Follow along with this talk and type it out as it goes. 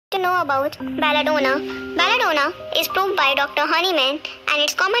to know about Belladona. Belladona is proved by Dr. Honeyman and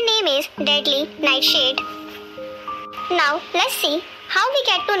its common name is deadly nightshade. Now let's see how we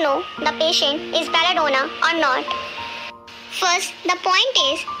get to know the patient is Belladona or not. First, the point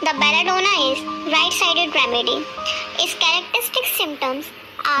is the Belladona is right-sided remedy. Its characteristic symptoms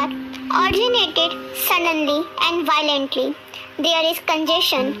are originated suddenly and violently. There is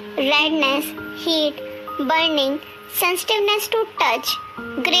congestion, redness, heat, burning, sensitiveness to touch,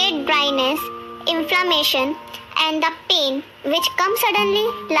 great dryness, inflammation, and the pain which comes suddenly,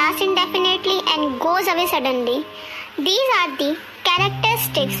 lasts indefinitely, and goes away suddenly. These are the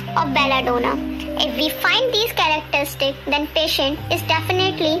characteristics of Belladona. If we find these characteristics, then patient is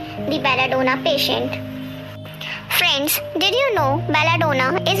definitely the Belladona patient. Friends, did you know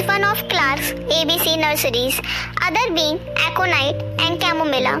Belladona is one of Clark's ABC nurseries, other being aconite and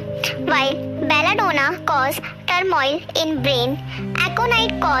chamomilla? While Belladona cause turmoil in brain,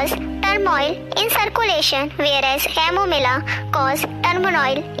 aconite cause turmoil in circulation, whereas chamomilla cause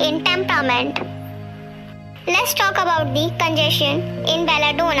turmoil in temperament. Let's talk about the congestion in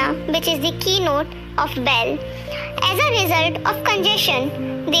Belladona, which is the keynote of Bell. As a result of congestion,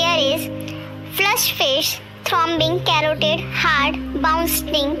 there is flushed face, throbbing carotid, heart,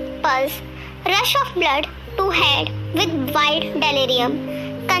 bouncing pulse, rush of blood to head with wild delirium.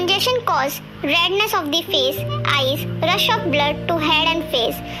 Congestion causes redness of the face, eyes, rush of blood to head and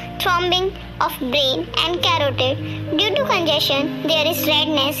face, throbbing of brain and carotid. Due to congestion, there is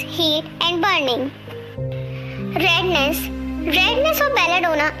redness, heat and burning. Redness of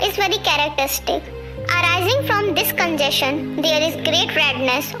Belladona is very characteristic. Arising from this congestion, there is great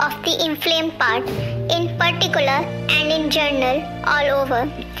redness of the inflamed part, in particular and in general all over.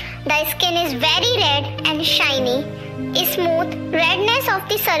 The skin is very red and shiny. A smooth redness of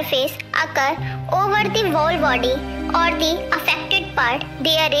the surface occur over the whole body or the affected part.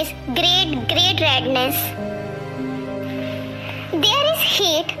 There is great redness. There is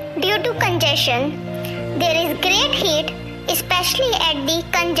heat due to congestion. There is great heat, especially at the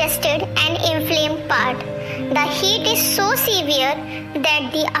congested and inflamed part. The heat is so severe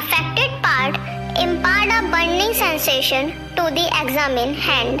that the affected part impart a burning sensation to the examined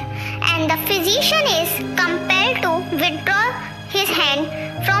hand, and the physician is compelled to withdraw his hand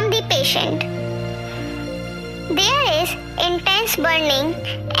from the patient. There is intense burning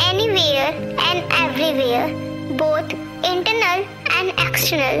anywhere and everywhere, both internal and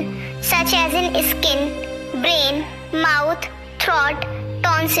external, such as in skin, brain, mouth, throat,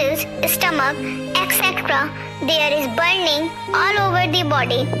 tonsils, stomach, etc. There is burning all over the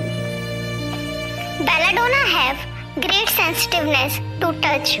body. Belladona have great sensitiveness to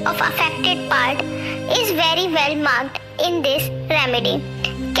touch of affected part, is very well marked in this remedy,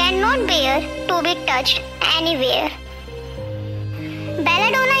 cannot bear to be touched anywhere.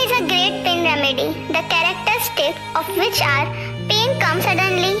 Belladona is a great pain remedy, the characteristic of which are pain comes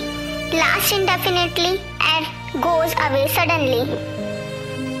suddenly, lasts indefinitely and goes away suddenly.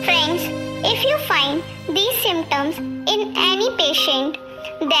 Friends, if you find these symptoms in any patient,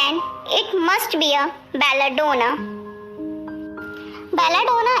 then it must be a Belladona.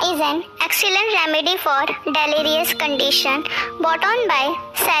 Belladona is an excellent remedy for delirious condition brought on by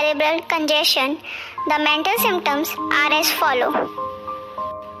cerebral congestion. The mental symptoms are as follow.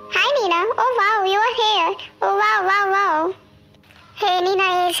 Hi Nina, oh wow, you are here. Oh wow. Hey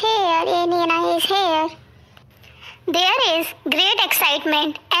Nina is here, hey Nina is here. There is great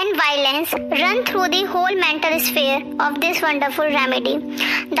excitement and violence run through the whole mental sphere of this wonderful remedy.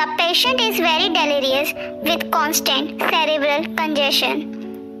 The patient is very delirious with constant cerebral congestion.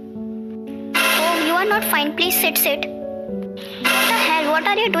 Oh, you are not fine. Please sit. What the hell? What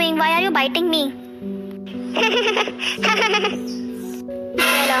are you doing? Why are you biting me?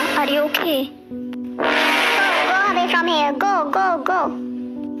 Bella, are you okay? Go away from here. Go.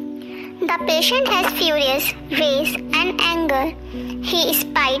 The patient has furious rage and anger. He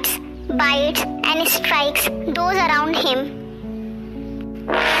spites, bites and strikes those around him.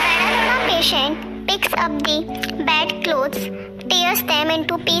 The Belladona patient picks up the bed clothes, tears them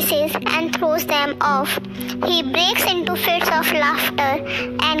into pieces and throws them off. He breaks into fits of laughter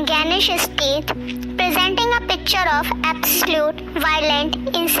and gnaws his teeth, presenting a picture of absolute violent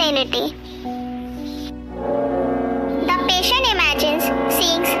insanity. The patient imagines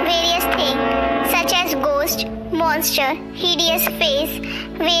seeing various things such as ghost, monster, hideous face,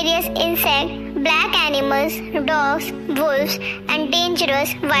 various insects, black animals, dogs, wolves, and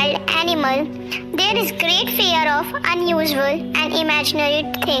dangerous wild animals. There is great fear of unusual and imaginary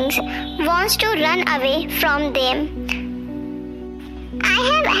things, wants to run away from them. I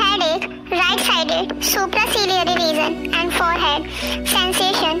have headache, right-sided, supraciliary region and forehead,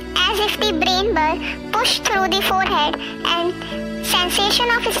 sensation burr pushed through the forehead and sensation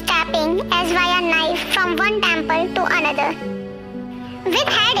of stabbing as via knife from one temple to another. With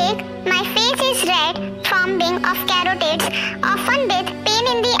headache, my face is red, throbbing of carotids, often with pain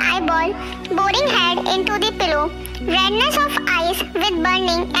in the eyeball, boring head into the pillow, redness of eyes with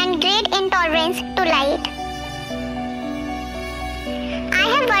burning and great intolerance to light. I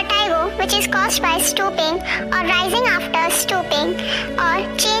have vertigo, which is caused by stooping or rising after stooping or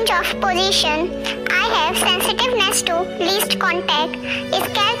change of position. I have sensitiveness to least contact.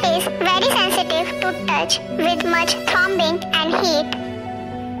 Scalp is very sensitive to touch with much throbbing and heat.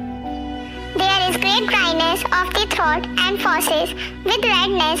 There is great dryness of the throat and fauces with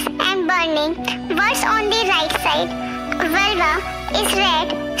redness and burning. Worse on the right side. Vulva is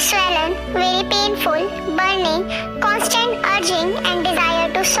red, swollen, very painful, burning, constant urging and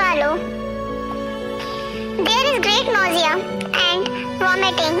desire to swallow. There is great nausea and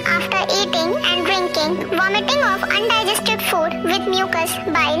vomiting after eating and drinking, vomiting of undigested food with mucus,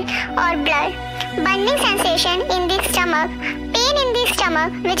 bile or blood, burning sensation in the stomach, pain in the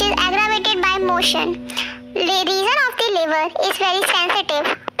stomach which is aggravated by motion. The region of the liver is very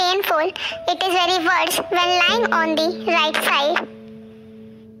sensitive, painful. It is very worse when lying on the right side.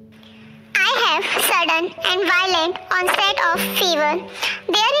 I have sudden and violent onset of fever.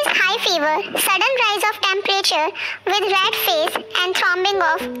 There is high fever, sudden rise of temperature with red face and throbbing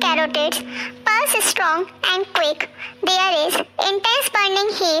of carotids. Pulse strong and quick. There is intense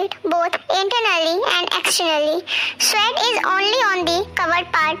burning heat both internally and externally. Sweat is only on the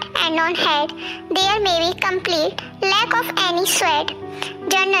covered part and on head. There may be complete lack of any sweat.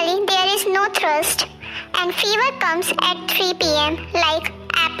 Generally, there is no thirst and fever comes at 3 p.m. like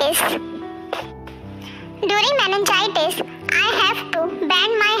apis. During meningitis, I have to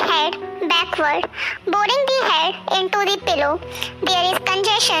bend my head backward, boring the head into the pillow. There is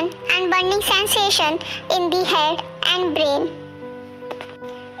congestion and burning sensation in the head and brain.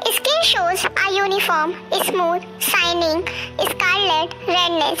 Skin shows are uniform, smooth, shining, scarlet,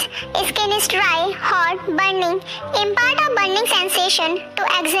 redness. Skin is dry, hot, burning, impart a burning sensation to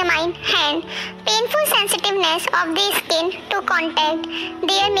examine hand. Painful sensitiveness of the skin to contact.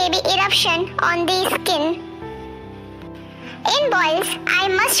 There may be eruption on the skin. In boils, I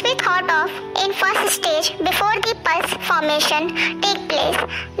must be thought of in first stage before the pus formation take place.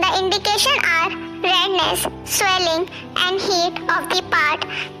 The indication are redness, swelling and heat of the part,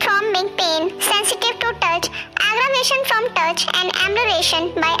 throbbing pain, sensitive to touch, aggravation from touch and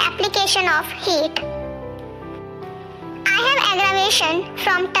amelioration by application of heat. I have aggravation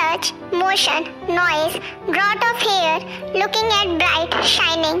from touch, motion, noise, drought of hair, looking at bright,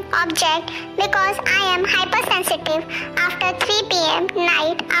 shining object because I am hypersensitive. After 3 p.m.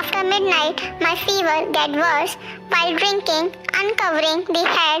 night, after midnight, my fever get worse while drinking, uncovering the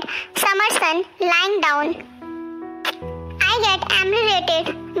head, summer sun, lying down. I get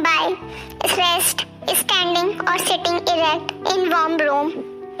ameliorated by rest, standing or sitting erect in warm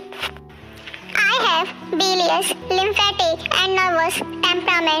room. I have bilious, lymphatic and nervous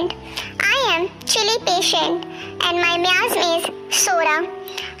temperament. I am chilly patient and my miasm is sora.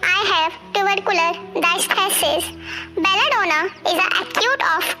 I have tubercular dysthesis. Belladona is an acute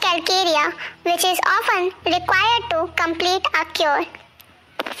of calcarea which is often required to complete a cure.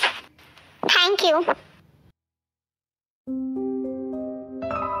 Thank you.